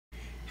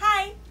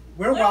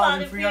We're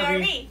Wild and Free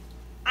RV.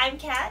 I'm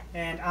Kat.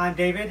 And I'm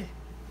David.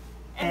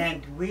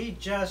 And we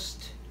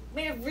just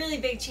made a really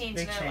big change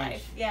in our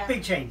life. Yeah.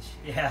 Big change,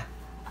 yeah.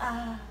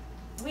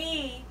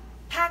 We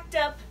packed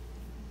up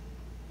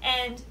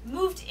and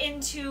moved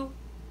into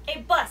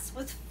a bus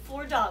with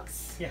 4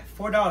 dogs. Yeah,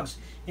 4 dogs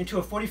into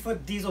a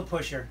 40-foot diesel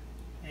pusher.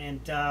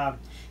 And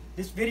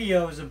this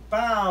video is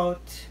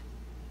about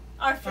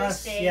our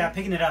first day. Yeah,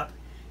 picking it up,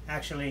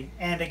 actually.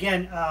 And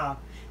again,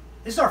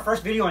 this is our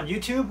first video on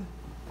YouTube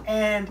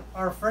and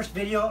our first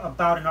video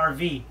about an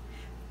RV.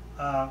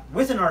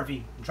 With an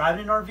RV,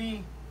 driving an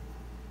RV.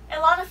 A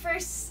lot of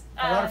firsts.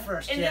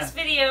 In this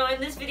video,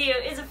 and this video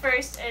is a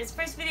first. It's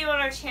first video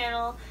on our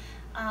channel.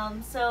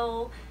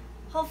 So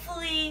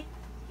hopefully,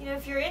 you know,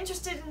 if you're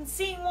interested in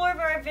seeing more of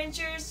our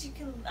adventures, you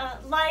can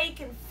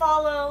like and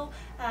follow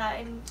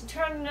and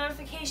turn on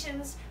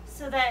notifications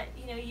so that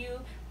you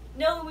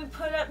know when we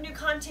put up new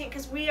content,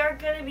 because we are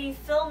going to be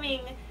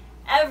filming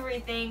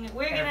everything.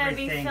 We're going to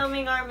be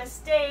filming our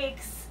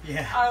mistakes.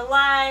 Yeah. Our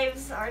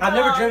lives, our dogs. I've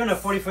never driven a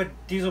 40-foot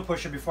diesel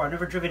pusher before. I've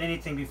never driven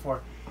anything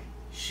before.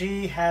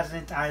 She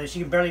hasn't either.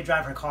 She can barely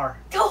drive her car.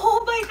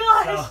 Oh my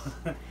gosh!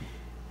 So,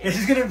 this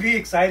is going to be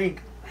exciting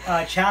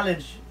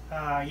challenge,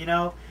 you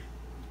know,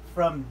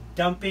 from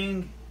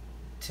dumping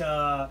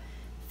to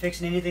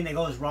fixing anything that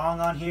goes wrong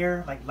on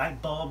here, like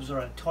light bulbs or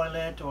a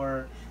toilet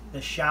or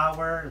the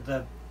shower,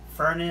 the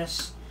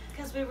furnace.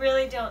 Because we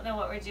really don't know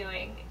what we're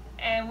doing.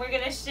 And we're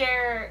going to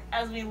share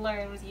as we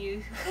learn with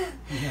you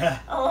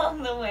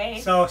along the way.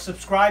 So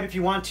subscribe if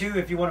you want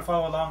to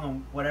follow along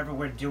on whatever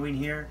we're doing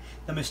here,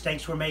 the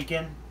mistakes we're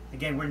making.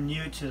 Again, we're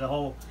new to the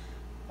whole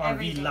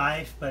RV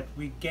life, but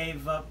we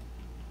gave up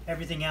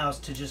everything else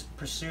to just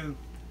pursue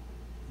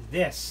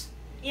this.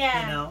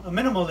 Yeah. You know, a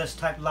minimalist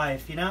type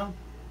life, you know?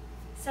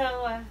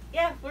 So,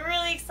 yeah, we're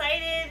really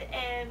excited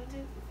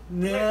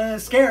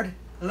and... scared.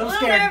 A little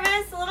scared.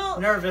 Nervous, a little...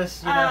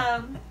 Nervous, you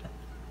know.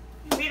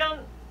 We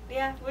don't...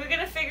 Yeah, we're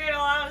going to figure it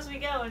all out as we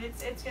go, and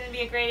it's going to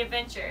be a great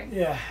adventure.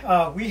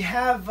 Yeah, we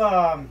have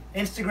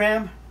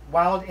Instagram,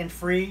 Wild and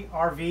Free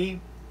RV.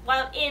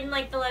 Wild in,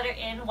 like the letter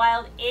N.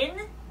 Wild in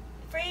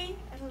free?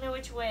 I don't know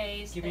which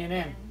way. Give me an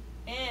N.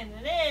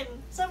 N,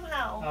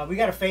 somehow. We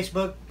got a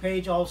Facebook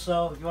page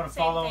also, if you want to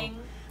follow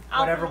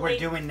whatever we're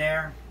doing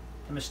there.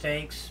 The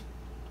mistakes,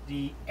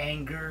 the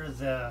anger,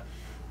 the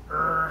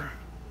I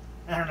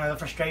don't know, the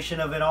frustration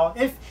of it all.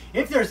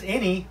 If there's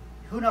any,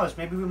 who knows,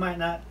 maybe we might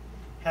not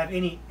have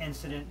any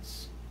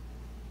incidents.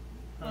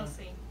 We'll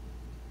see.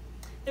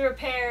 The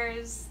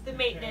repairs, the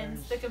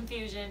maintenance, the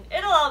confusion.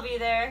 It'll all be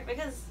there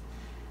because,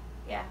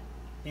 yeah.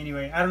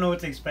 Anyway, I don't know what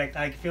to expect.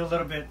 I feel a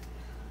little bit...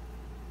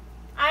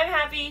 I'm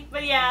happy,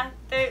 but yeah,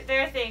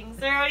 there are things.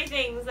 There are already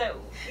things that,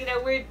 you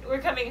know, we're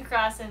coming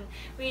across, and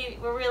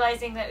we're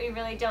realizing that we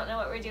really don't know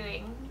what we're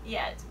doing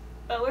yet.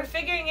 But we're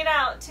figuring it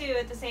out, too,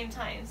 at the same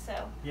time,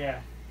 so.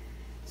 Yeah.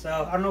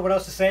 So, I don't know what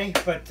else to say,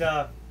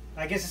 but...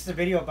 I guess it's a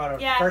video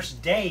about our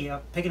first day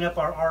of picking up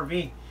our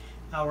RV,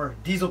 our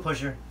diesel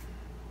pusher.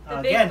 The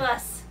big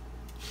bus.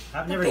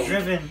 I've never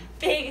driven...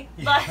 Big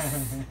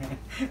bus.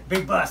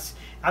 Big bus.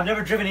 I've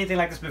never driven anything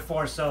like this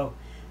before, so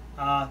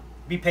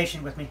be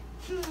patient with me.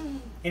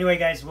 Anyway,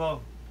 guys,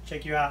 we'll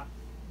check you out.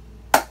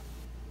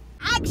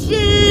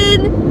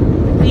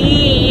 Action!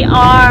 We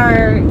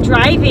are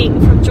driving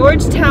from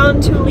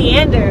Georgetown to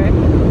Leander,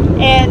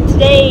 and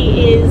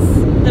today is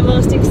the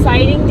most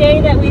exciting day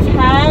that we've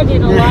had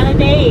in a lot of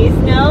days,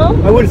 no?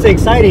 I wouldn't say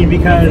exciting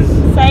because...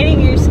 Exciting,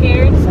 you're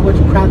scared? So much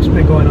crap's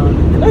been going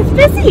on. Well, it's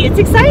busy, it's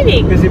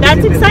exciting.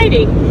 That's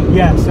exciting.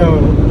 Yeah, so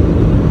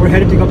we're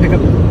headed to go pick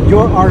up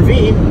your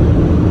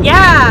RV.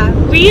 Yeah,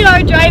 we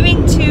are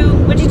driving to,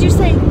 what did you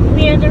say?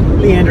 Leander?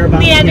 Leander.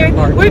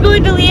 We're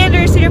going to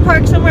Leander Cedar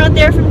Park, somewhere out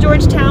there from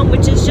Georgetown,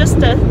 which is just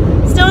a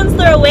stone's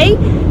throw away.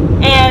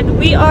 And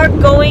we are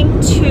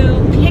going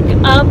to pick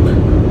up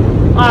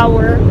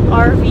our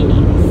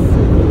RVs.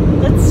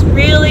 That's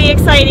really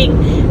exciting.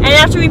 And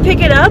after we pick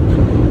it up,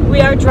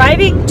 we are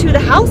driving to the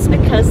house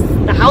because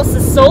the house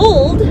is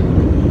sold,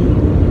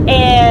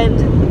 and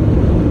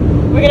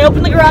we're gonna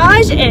open the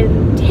garage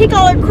and take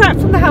all our crap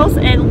from the house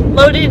and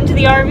load it into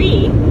the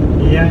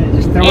RV. Yeah,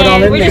 just throw it all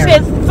in there. We're just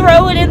gonna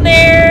throw it in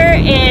there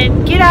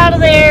and get out of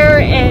there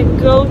and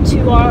go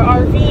to our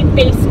RV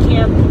base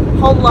camp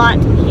home lot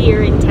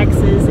here in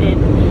Texas.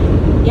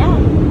 And yeah,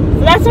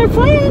 so that's our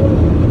plan.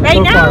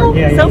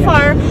 So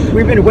far.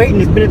 We've been waiting.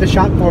 It's been at the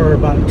shop for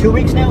about 2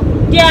 weeks now.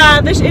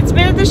 Yeah, it's been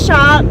at the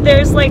shop.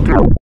 There's like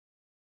a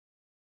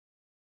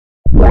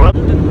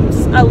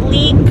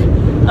leak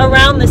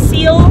around the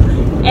seal,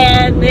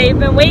 and they've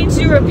been waiting to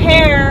do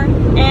repair.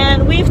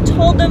 And we've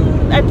told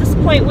them at this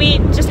point we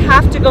just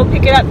have to go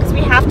pick it up because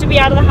we have to be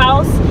out of the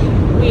house.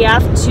 We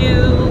have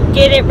to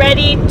get it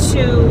ready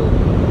to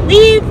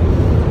leave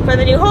for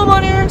the new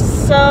homeowner.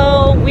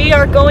 So we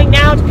are going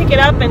now to pick it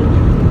up, and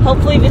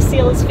hopefully the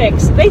seal is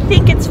fixed. They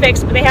think it's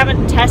fixed, but they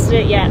haven't tested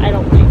it yet, I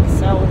don't think.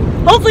 So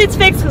hopefully it's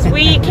fixed because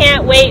we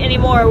can't wait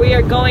anymore. We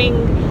are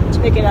going to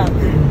pick it up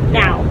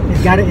now.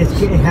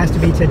 It has to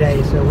be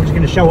today, so we're just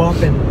going to show up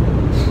and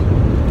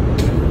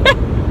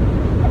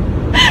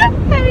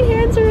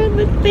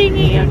the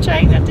thingy. I'm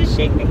trying not to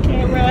shake the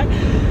camera.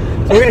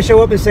 So we're gonna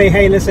show up and say,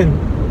 hey,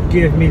 listen,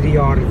 give me the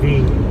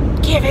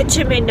RV. Give it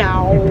to me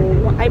now.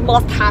 I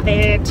must have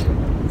it.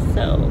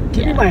 So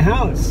give me my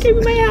house. Give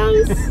me my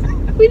house.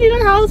 We need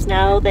our house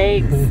now.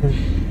 Thanks.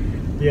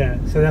 Yeah.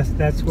 So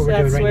that's what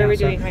we're doing right now. That's what we're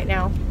doing right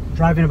now.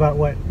 Driving about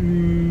what?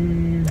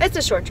 It's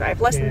a short drive,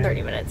 less than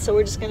 30 minutes. So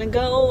we're just gonna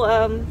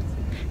go,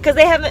 because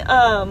they haven't,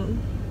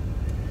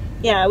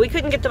 yeah, we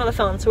couldn't get them on the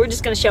phone, so we're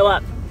just gonna show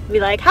up. Be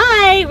like,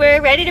 hi,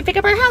 we're ready to pick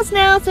up our house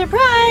now.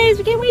 Surprise!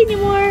 We can't wait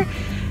anymore.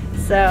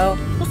 So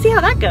we'll see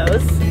how that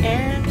goes,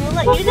 and we'll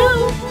let you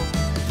know.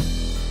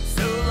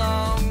 So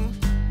long,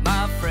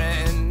 my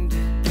friend.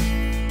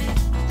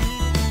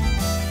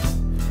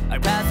 I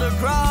pass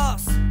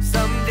across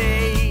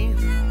someday.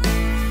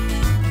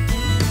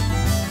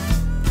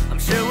 I'm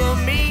sure we'll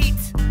meet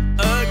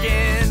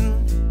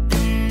again,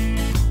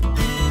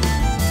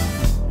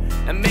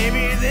 and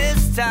maybe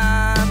this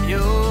time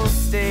you'll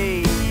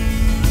stay.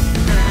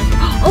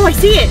 Oh, I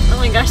see it! Oh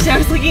my gosh, I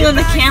was looking on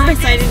the camera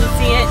so I didn't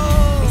see it.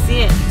 I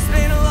see it.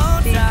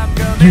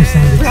 You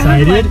sound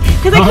excited?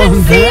 Because I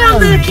couldn't see it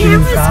on the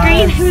camera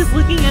screen. I was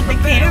looking at the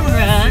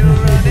camera.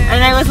 And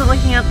I wasn't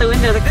looking out the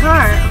window of the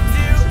car.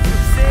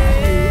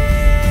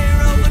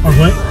 Oh,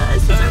 what?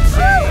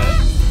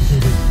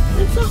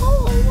 It's a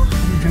hole.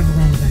 Drive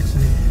around the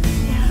backside.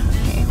 Yeah,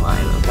 okay. Well,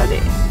 I look at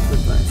it. It's a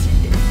bus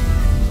right there.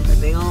 It's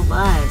a big old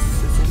bus.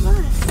 It's a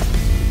bus.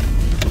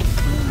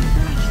 Oh my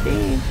gosh,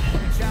 Dave.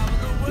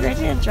 You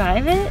ready to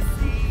drive it?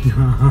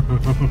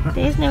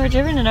 Dave's never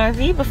driven an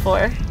RV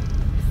before.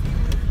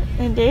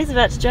 And Dave's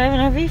about to drive an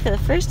RV for the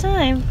first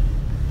time.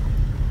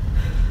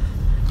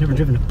 Never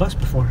driven a bus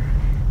before.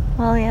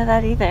 Well, yeah,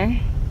 that either.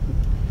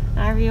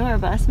 RV or a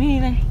bus, me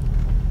neither.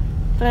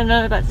 But I'm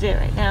not about to do it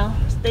right now.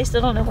 They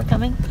still don't know we're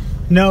coming.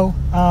 No,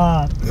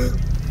 I'm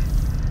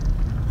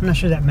not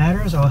sure that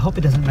matters. Oh, I hope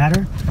it doesn't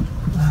matter.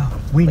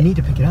 We need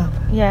to pick it up.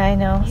 Yeah, I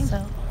know. So,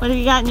 what have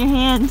you got in your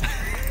hand?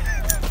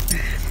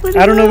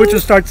 I don't know which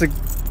one starts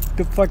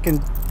the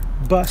fucking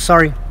bus.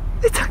 Sorry.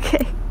 It's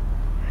okay.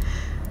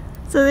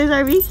 So there's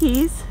RV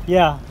keys.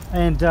 Yeah,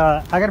 and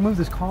I gotta move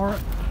this car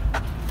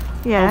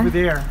over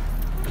there.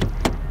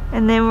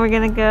 And then we're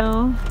gonna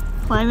go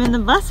climb in the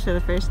bus for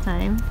the first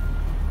time.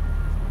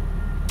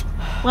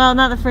 Well,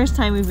 not the first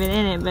time we've been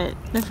in it, but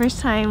the first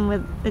time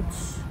with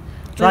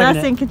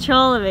us in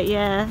control of it.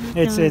 Yeah,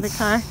 it's the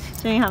car.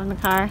 So you hop in the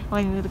car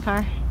while you move the car.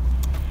 And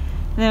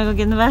then we'll go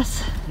get in the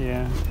bus.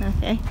 Yeah.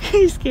 Okay. Are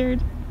you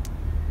scared?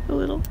 A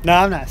little. No,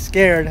 I'm not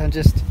scared.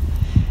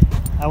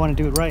 I want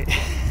to do it right.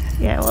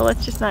 Yeah, well,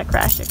 let's just not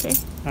crash, okay?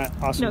 Alright,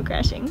 awesome. No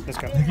crashing. Let's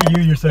go. Look at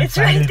you, you're so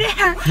excited. It's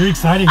right there. You're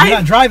excited. You're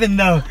not driving,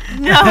 though.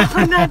 No,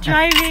 I'm not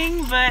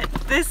driving, but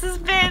this has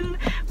been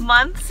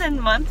months and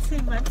months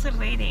and months of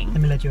waiting.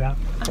 Let me let you out.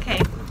 Okay,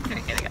 we're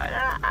gonna go.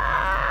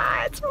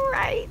 Ah, it's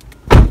right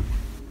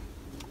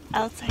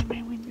outside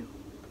my window.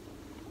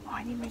 Oh,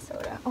 I need my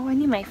soda. Oh, I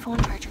need my phone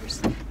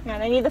chargers. Hang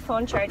on, I need the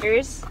phone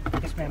chargers.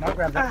 Yes, ma'am. I'll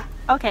grab that.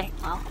 Okay,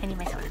 well, I need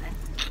my soda then.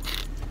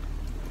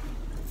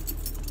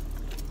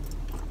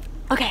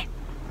 Okay,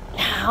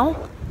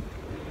 now,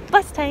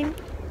 bus time.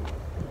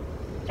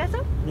 That's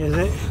it? Is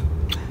it?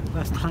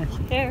 Bus time.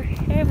 Here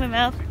in my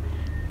mouth.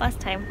 Bus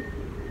time.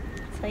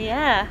 So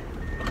yeah.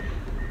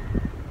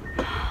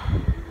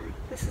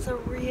 This is a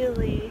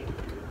really,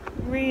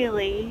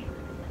 really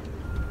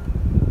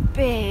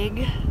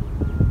big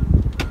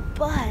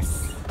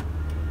bus.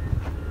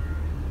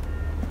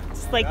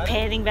 Just like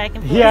panning back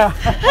and forth. Yeah.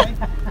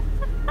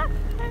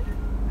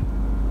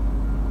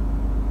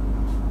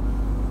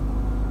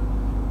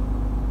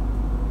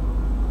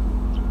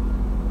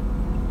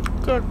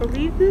 Can't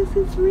believe this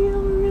is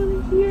real. We're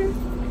really here.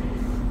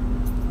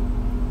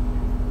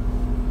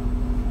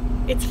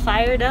 It's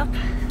fired up.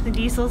 The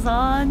diesel's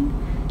on.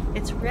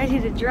 It's ready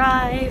to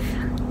drive.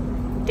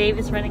 Dave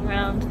is running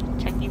around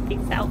checking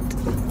things out.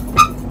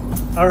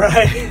 All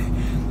right.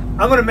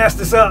 I'm gonna mess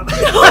this up.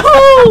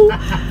 No!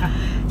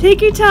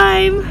 Take your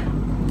time.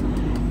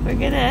 We're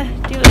gonna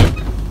do it.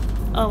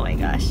 Oh my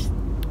gosh.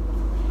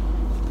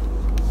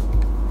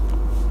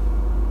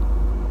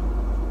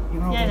 You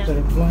know, Yeah, I know.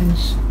 the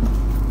blinds.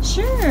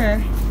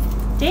 Sure.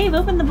 Dave,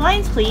 open the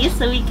blinds, please,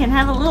 so we can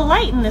have a little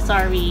light in this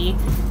RV.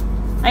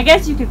 I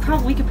guess we could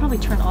probably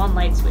turn on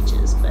light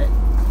switches, but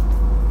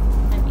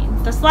I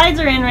mean, the slides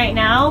are in right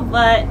now,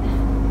 but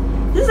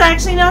this is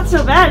actually not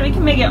so bad. We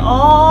can make it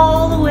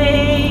all the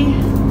way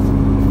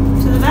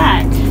to the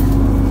back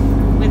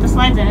with the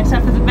slides in,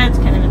 except for the bed's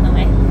kind of in the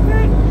way.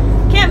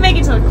 Can't make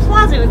it to the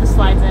closet with the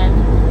slides in.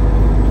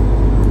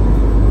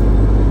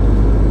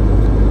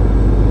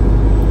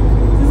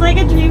 This is like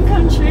a dream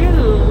come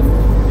true.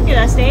 Look at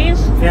us, Dave.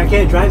 Yeah, I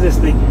can't drive this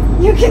thing.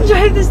 You can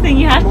drive this thing,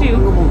 you have to.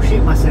 I'm gonna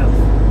shit myself.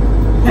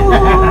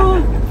 Oh.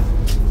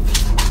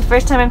 The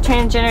first time I'm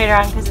turning the generator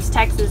on because it's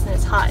Texas and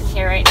it's hot in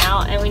here right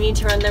now, and we need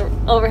to run the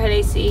overhead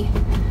AC.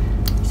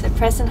 So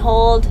press and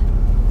hold.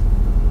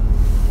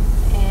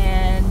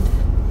 And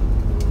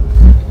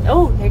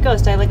oh, there it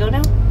goes. Did I let go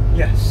now?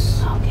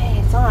 Yes. Okay,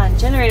 it's on.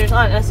 Generator's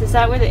on. Is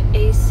that where the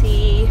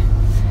AC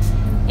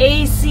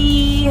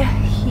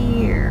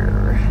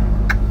here.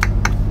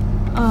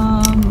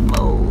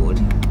 Mode.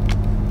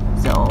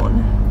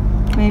 Zone.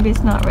 Maybe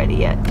it's not ready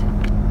yet.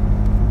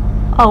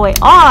 Oh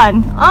wait,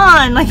 on!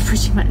 Like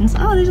pushing buttons.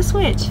 Oh, there's a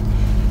switch.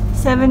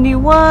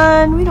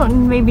 71. We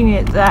don't maybe need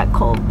it that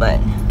cold, but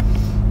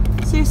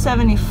let's do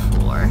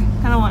 74.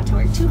 I don't want it to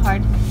work too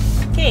hard.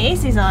 Okay,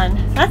 AC's on.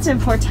 That's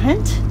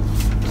important.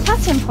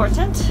 That's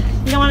important.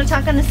 You don't want to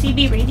talk on the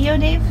CB radio,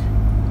 Dave?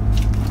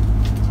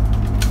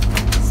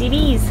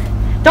 CBs.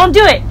 Don't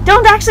do it!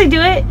 Don't actually do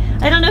it!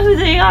 I don't know who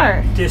they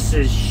are. This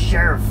is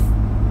Sheriff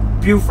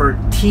Buford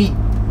T.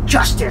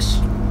 Justice,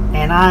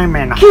 and I'm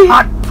in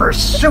hot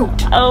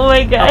pursuit Oh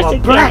my gosh, of I a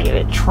black can't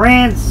even.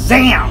 Trans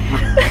Am.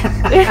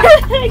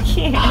 I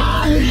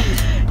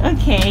can't.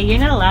 Okay, you're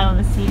not allowed on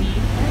the CD.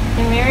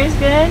 Your mirror's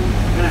good?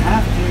 I'm gonna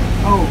have to.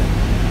 Oh,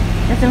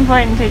 It's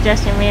important to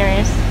adjust your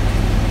mirrors.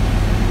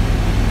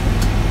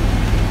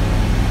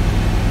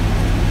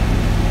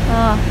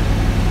 Oh.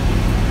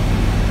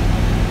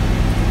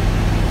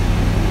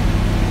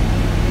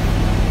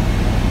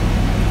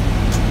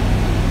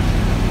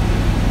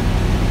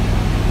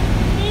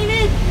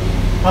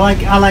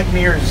 I like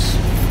mirrors.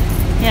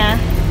 Yeah.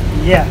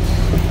 Yes.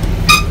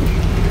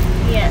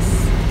 Yes.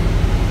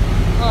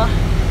 Oh.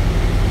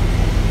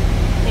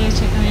 Please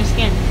check on your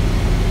skin.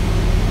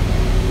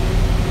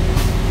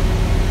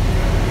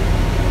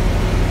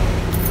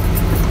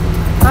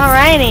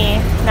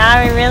 Alrighty. Now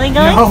are we really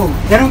going? No,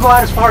 they don't go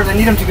out as far as I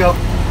need them to go.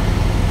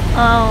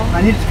 Oh.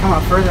 I need it to come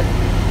out further.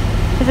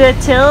 Is it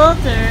a tilt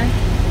or?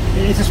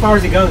 It's as far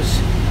as it goes.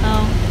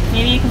 Oh.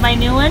 Maybe you can buy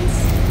new ones?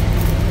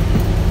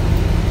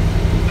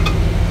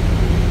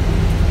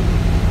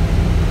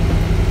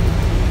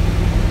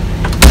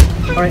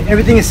 Alright,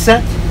 everything is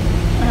set.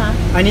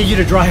 Uh-huh. I need you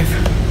to drive.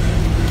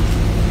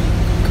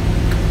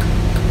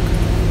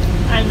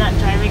 I'm not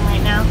driving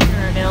right now.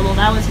 You're available.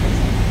 That was crazy.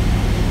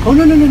 Oh,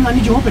 no, I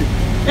need you open.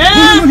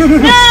 No! No!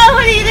 No!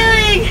 What are you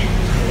doing?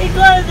 You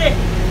close it.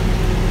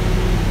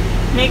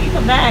 Make it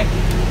come back.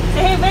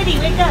 Say, hey, buddy,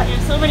 wake up.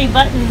 There's so many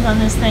buttons on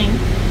this thing.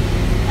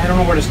 I don't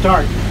know where to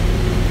start.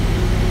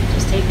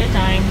 Just take your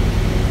time.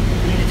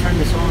 I need to turn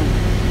this on.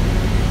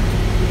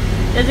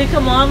 Does it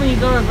come on when you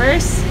go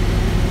reverse?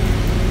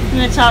 I'm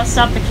going to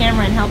stop the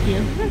camera and help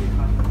you.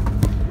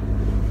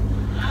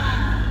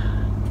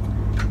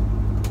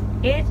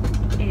 It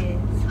is.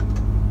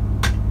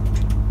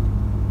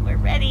 We're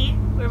ready.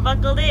 We're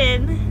buckled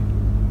in.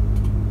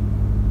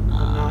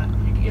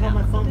 You can get on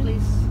my phone,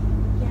 please?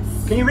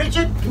 Yes. Can you reach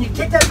it? Can you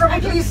take that from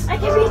me, please? I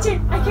can reach it.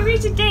 I can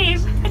reach it,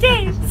 Dave.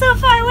 Dave, so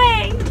far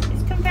away.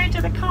 As compared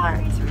to the car,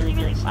 he's really,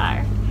 really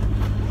far.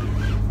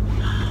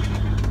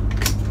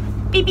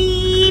 Beep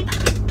beep.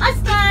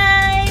 Bus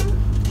time.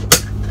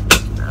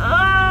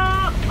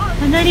 Oh,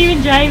 I'm not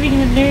even driving.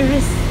 I'm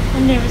nervous.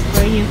 I'm nervous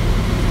for you.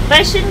 But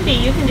I shouldn't be.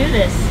 You can do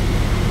this.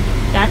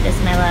 You got this,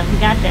 my love. You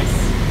got this.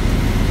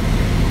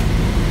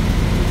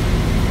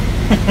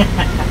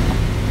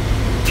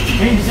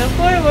 Go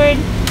forward.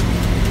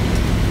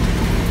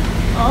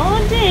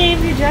 Oh,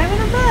 Dave, you're driving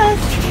a bus.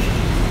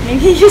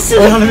 Maybe you should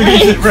Hold on, let me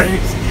use the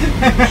brakes.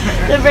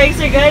 The brakes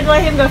are good.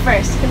 Let him go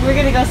first, because we're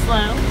gonna go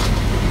slow.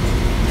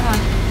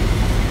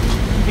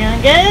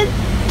 Feeling good?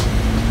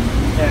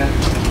 Yeah.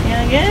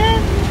 Feeling good?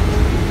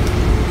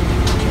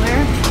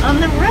 We're on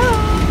the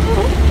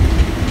road.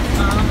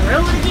 On the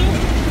road again.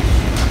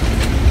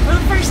 For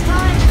the first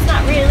time. It's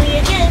not really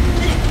again.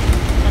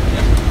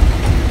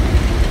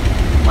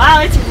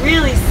 Wow, it's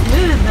really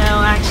smooth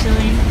though,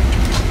 actually.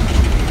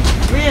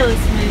 Really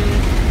smooth.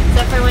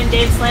 Except for when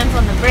Dave slams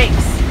on the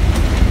brakes.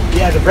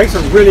 Yeah, the brakes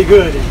are really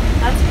good.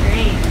 That's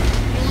great.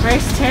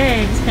 First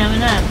turn's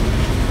coming up.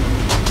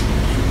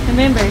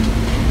 Remember,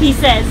 he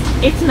says,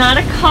 it's not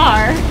a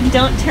car.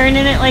 Don't turn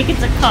in it like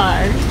it's a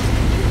car.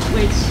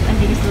 Which I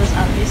think is the most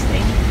obvious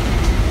thing.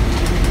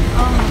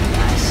 Oh my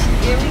gosh.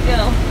 Here we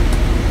go.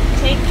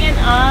 Taking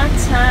our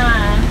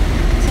time.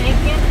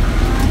 Taking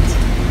our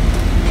time.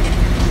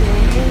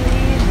 David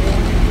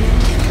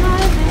is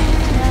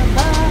driving a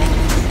bus.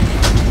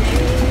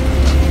 David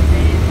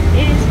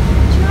is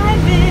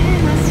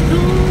driving a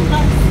school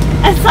bus.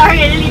 I'm sorry,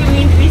 I didn't even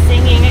mean to be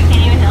singing. I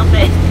can't even help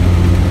it.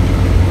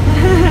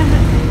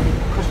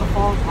 Crystal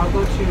Falls, I'll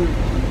go to...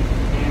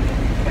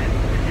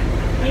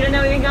 You don't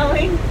know where you're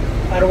going?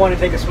 I don't want to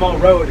take a small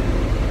road.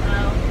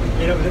 Oh.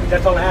 You know,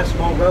 that's all I have,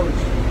 small roads.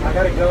 I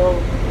gotta go.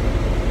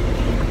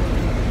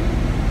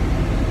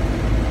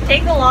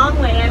 Take the long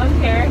way, I don't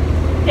care.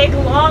 Take a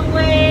long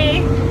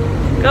way.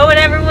 Go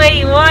whatever way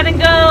you want to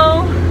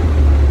go.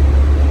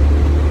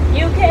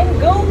 You can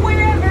go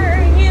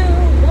wherever you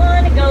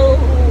want to go.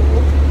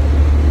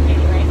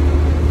 Anyway.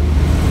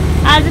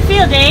 How's it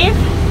feel, Dave?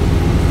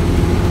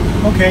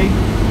 Okay.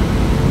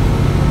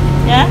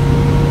 Yeah?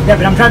 Yeah,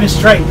 but I'm driving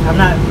straight. I'm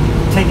not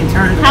taking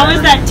turns. How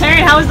was that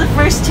turn? How was the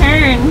first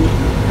turn?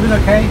 It was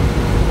okay.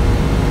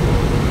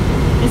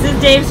 This is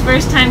Dave's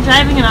first time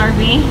driving an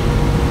RV.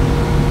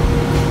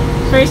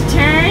 First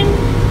turn,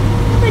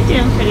 we're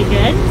doing pretty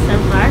good so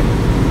far.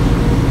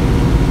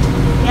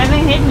 You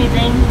haven't hit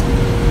anything.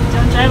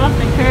 Don't drive off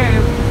the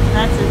curb.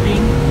 That's the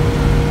thing.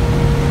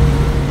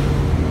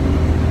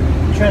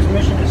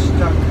 transmission is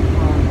stuck.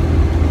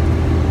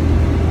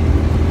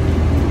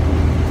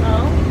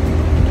 Oh?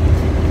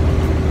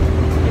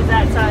 Is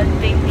that a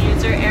big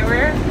user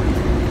error?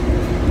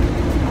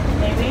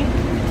 Maybe?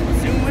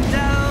 Soon went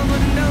down,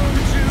 but know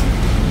the truth.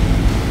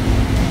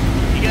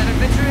 You got a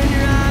picture in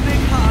your eye,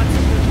 big heart to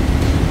prove.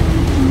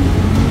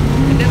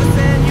 I never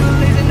said you were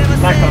lazy, never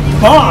Like said a you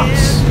were boss.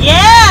 scared.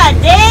 Yeah,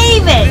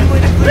 David!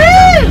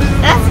 Woo!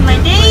 That's my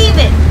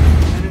David!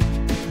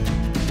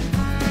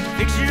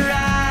 Fix your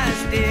eyes,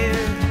 dear,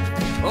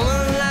 on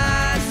the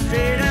line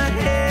straight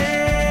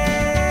ahead.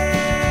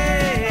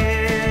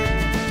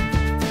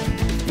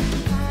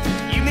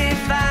 You may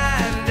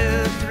find a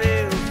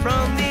thrill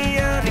from the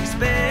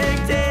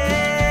unexpected,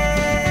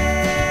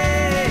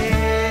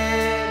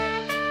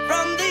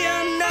 from the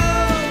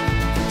unknown.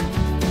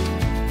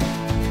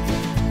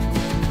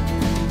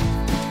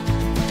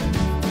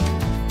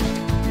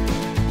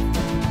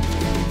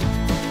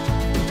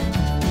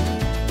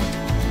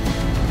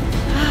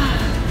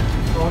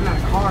 Oh, I'm not a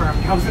car.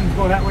 I was going to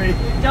go that way.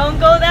 Don't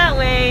go that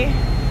way.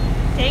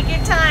 Take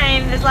your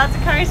time. There's lots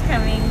of cars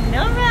coming.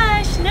 No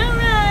rush, no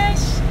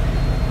rush.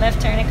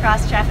 Left turn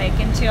across traffic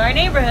into our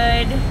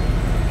neighborhood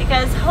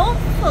because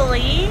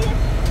hopefully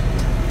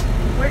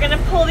we're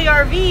gonna pull the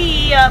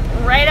RV up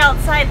right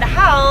outside the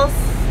house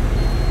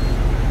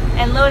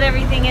and load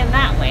everything in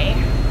that way.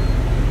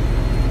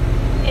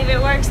 If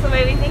it works the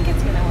way we think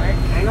it's gonna work.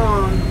 Hang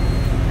on.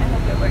 I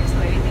hope it works the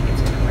way we think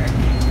it's gonna work.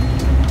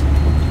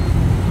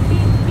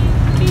 Beep, beep,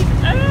 beep.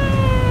 Ah!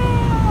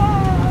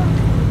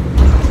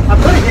 I'm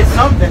going to hit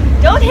something.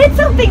 Don't hit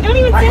something. Don't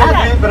even I say that.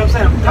 haven't, but I'm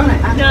saying I'm going to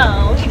have to.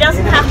 No, he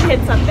doesn't have to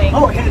hit something.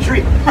 Oh, I hit a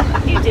tree.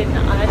 You did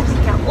not.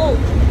 Oh,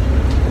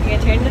 you're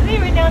gonna turn the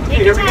neighbor down. Take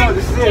Okay, your here we time. go.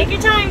 This is it. Take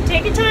your time.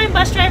 Take your time,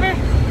 bus driver.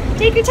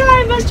 Take your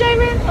time, bus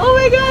driver. Oh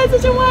my God,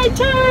 such a wide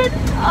turn.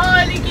 Oh,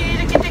 I think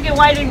you took it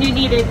wider than you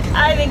needed.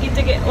 I think you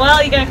took it.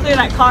 Well, you gotta clear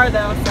that car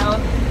though, so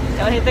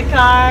don't hit the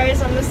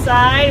cars on the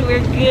side.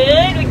 We're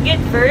good. We're good.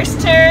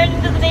 First turn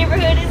into the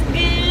neighborhood is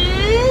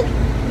good.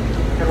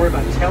 Gotta worry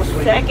about tail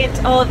swing. Second,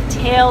 oh, the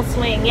tail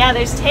swing. Yeah,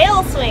 there's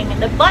tail swing and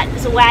the butt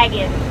is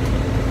wagging.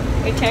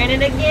 We're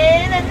turning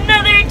again.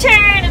 Another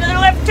turn. Another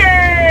left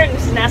turn.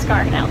 This is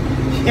NASCAR now.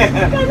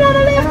 Yeah.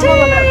 Another left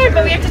turn.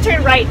 But we have to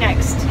turn right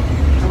next.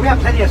 So we have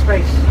plenty of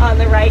space. On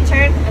the right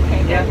turn?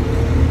 Okay, good.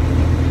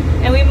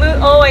 And we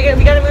move,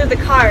 we gotta move the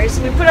cars.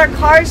 We put our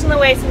cars in the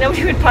way so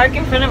nobody would park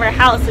in front of our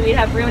house so we'd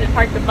have room to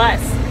park the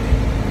bus.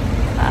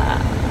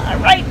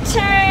 Right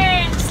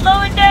turn.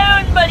 Slow it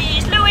down,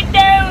 buddy. Slow it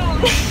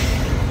down.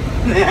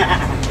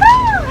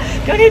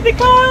 Don't hit the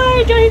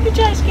car. Don't hit the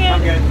trash can.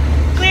 I'm good.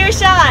 Clear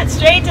shot.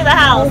 Straight to the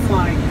house. Oh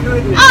my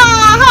goodness.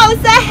 Ah,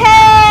 house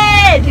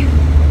ahead!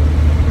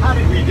 How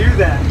did we do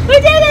that? We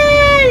did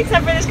it!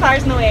 Except for there's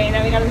cars in the way.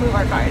 Now we gotta move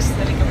our cars so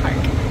that we can park.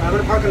 I'm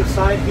gonna park on the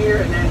side here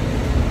and then.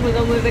 We'll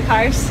go move the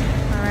cars.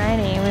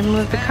 Alrighty, we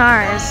moved the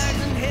cars.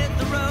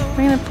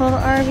 We're gonna pull the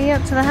RV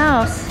up to the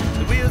house.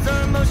 The wheels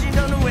are in motion,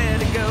 don't know where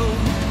to go.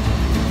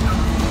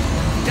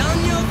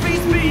 Down your free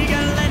speed, you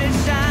gotta let it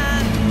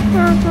shine.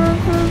 Cards are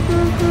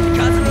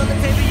on the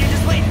table, you're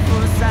just waiting for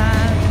a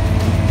sign.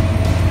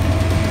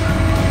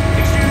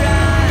 Fix your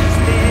eyes,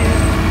 dear,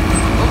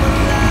 on the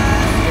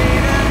line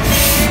straight ahead.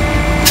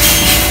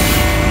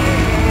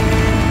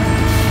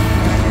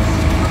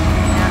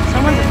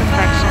 Someone's a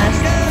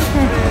perfectionist.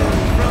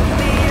 From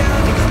the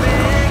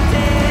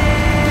unexpected.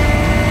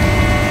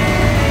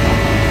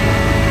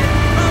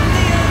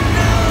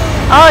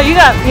 Oh, you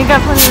got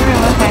plenty of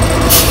room. Okay.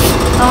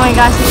 Oh my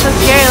gosh, he's so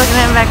scary looking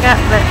at him back up,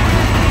 but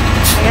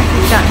I guess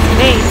he's got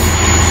space.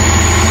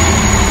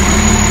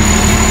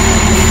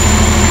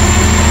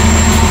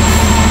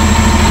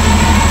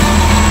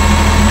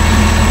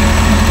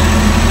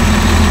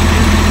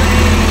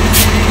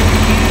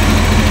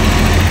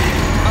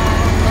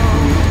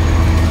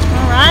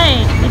 All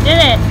right, we did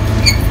it,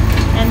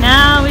 and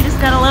now we just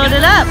gotta load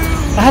it up.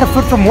 I had a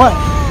foot from what?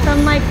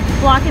 From like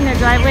blocking their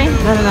driveway.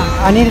 No.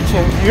 I needed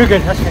to. You're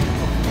good. That's good.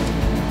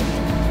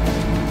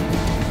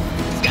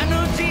 Got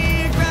no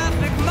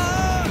geographic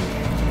mark,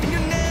 and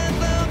you'll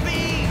never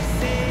be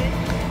said.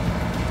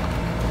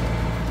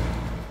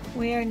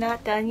 We are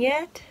not done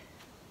yet.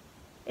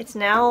 It's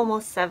now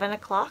almost 7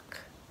 o'clock.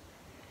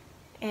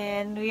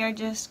 And we are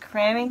just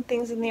cramming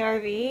things in the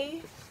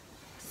RV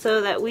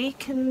so that we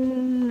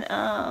can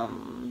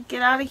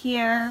get out of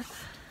here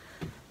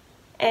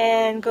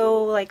and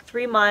go like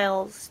 3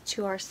 miles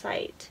to our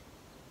site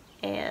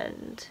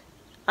and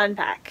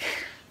unpack.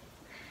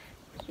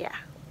 Yeah.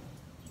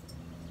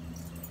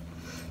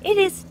 It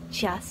is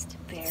just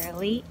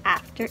barely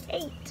after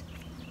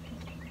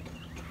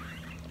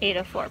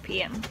 8:04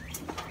 p.m.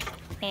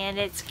 And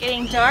it's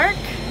getting dark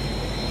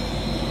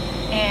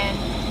and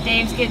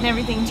Dave's getting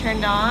everything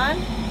turned on.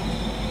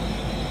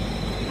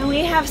 And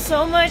we have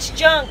so much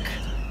junk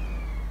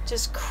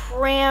just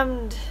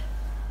crammed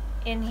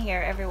in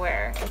here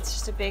everywhere. It's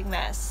just a big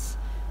mess.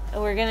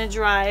 And we're gonna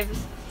drive.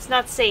 It's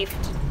not safe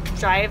to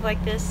drive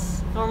like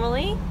this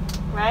normally,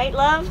 right,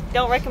 love?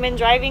 Don't recommend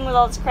driving with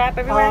all this crap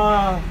everywhere?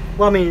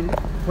 Well, I mean,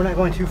 We're not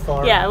going too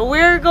far. Yeah,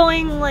 we're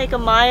going like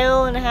 1.5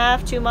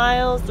 miles, 2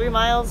 miles, 3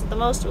 miles at the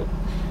most.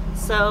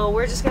 So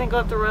we're just gonna go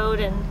up the road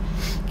and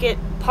get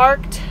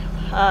parked,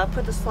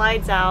 put the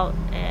slides out,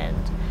 and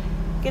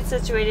get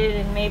situated,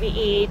 and maybe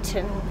eat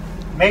and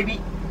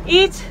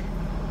eat.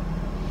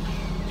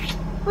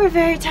 We're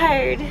very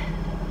tired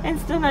and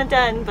still not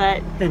done,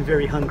 but and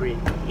very hungry.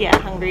 Yeah,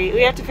 hungry.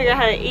 We have to figure out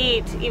how to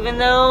eat, even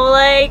though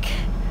like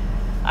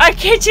our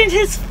kitchen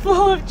is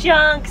full of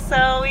junk,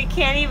 so we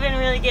can't even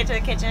really get to the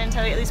kitchen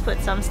until we at least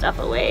put some stuff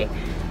away.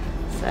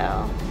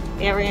 So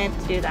yeah, we're gonna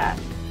have to do that.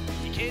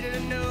 You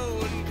can't know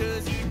one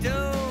 'cause you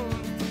don't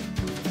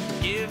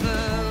give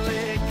a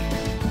lick.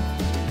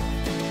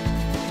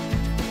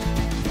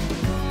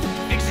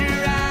 Fix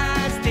your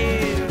eyes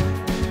still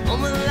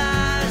on the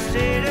line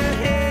straight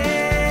ahead.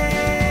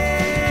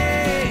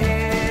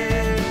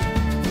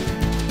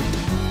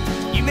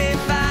 You may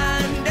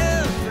find a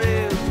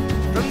thrill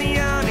from the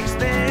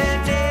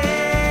unexpected,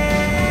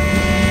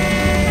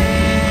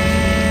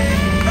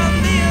 from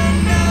the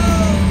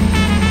unknown.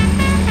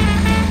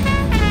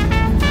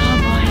 Oh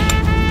boy.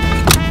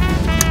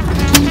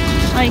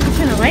 Oh, you can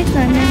turn the lights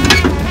on now.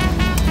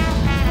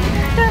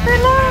 Got the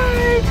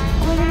light!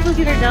 Oh, I gotta go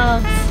get our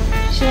dogs.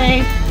 Should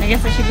I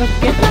guess I should go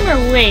get them or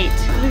wait?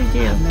 What do we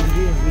do?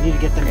 We need to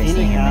get them They're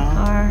staying in the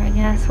anyhow. car, I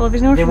guess. Well,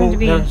 there's nowhere for them to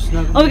be.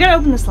 Oh, we gotta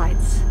open the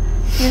slides.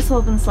 I guess we'll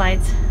open the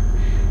slides.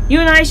 You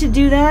and I should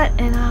do that,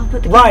 and I'll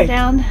put the camera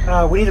down.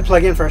 We need to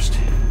plug in first.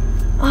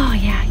 Oh,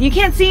 yeah. You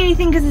can't see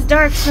anything because it's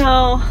dark,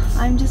 so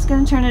I'm just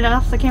gonna turn it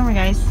off the camera,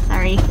 guys.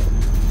 Sorry.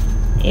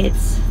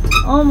 It's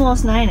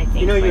almost 9, I think.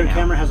 You know your now.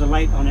 camera has a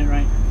light on it,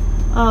 right?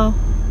 Oh,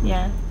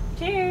 yeah.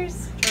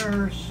 Cheers.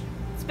 Cheers.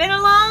 It's been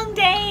a long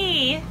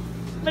day,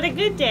 but a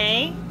good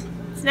day.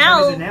 It's What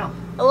now is it now?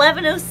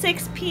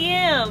 11:06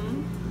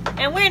 p.m.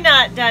 and we're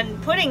not done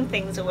putting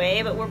things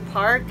away, but we're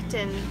parked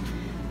and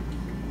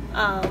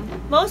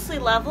mostly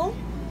level.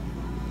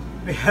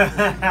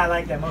 I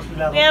like that, mostly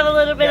level. We have a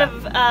little bit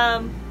of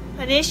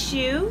an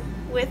issue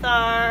with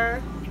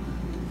our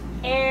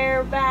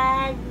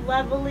airbag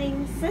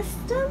leveling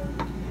system.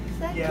 Is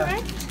that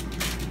correct?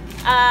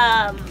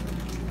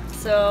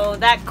 So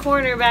that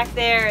corner back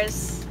there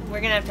is, we're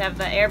gonna have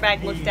the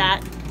airbag looked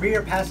at.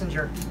 Rear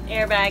passenger.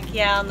 Airbag,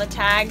 yeah, on the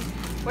tag.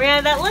 We're gonna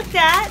have that looked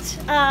at.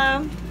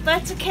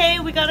 That's okay,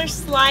 we got our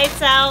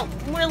slides out.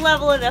 We're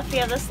level enough, we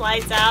have the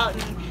slides out,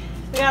 and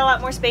we got a lot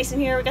more space in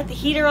here. We got the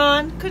heater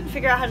on. Couldn't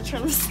figure out how to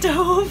turn the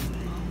stove.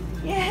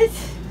 Yes.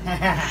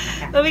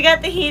 But we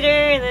got the heater,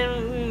 and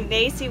then the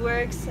AC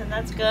works, and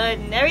that's good.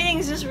 And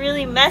everything's just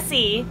really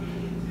messy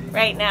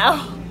right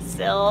now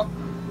still.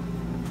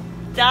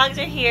 Dogs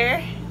are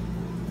here.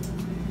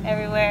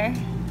 Everywhere.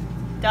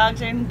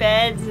 Dogs are in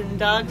beds, and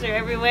dogs are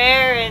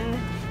everywhere, and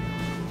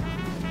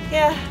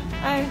yeah,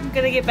 I'm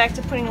gonna get back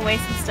to putting away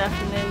some stuff,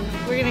 and then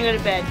we're gonna go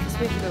to bed because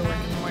we have to go to work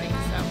in the morning.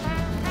 So,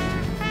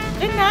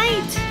 good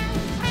night,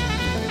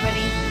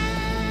 everybody.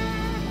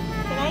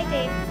 Good night,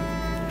 Dave.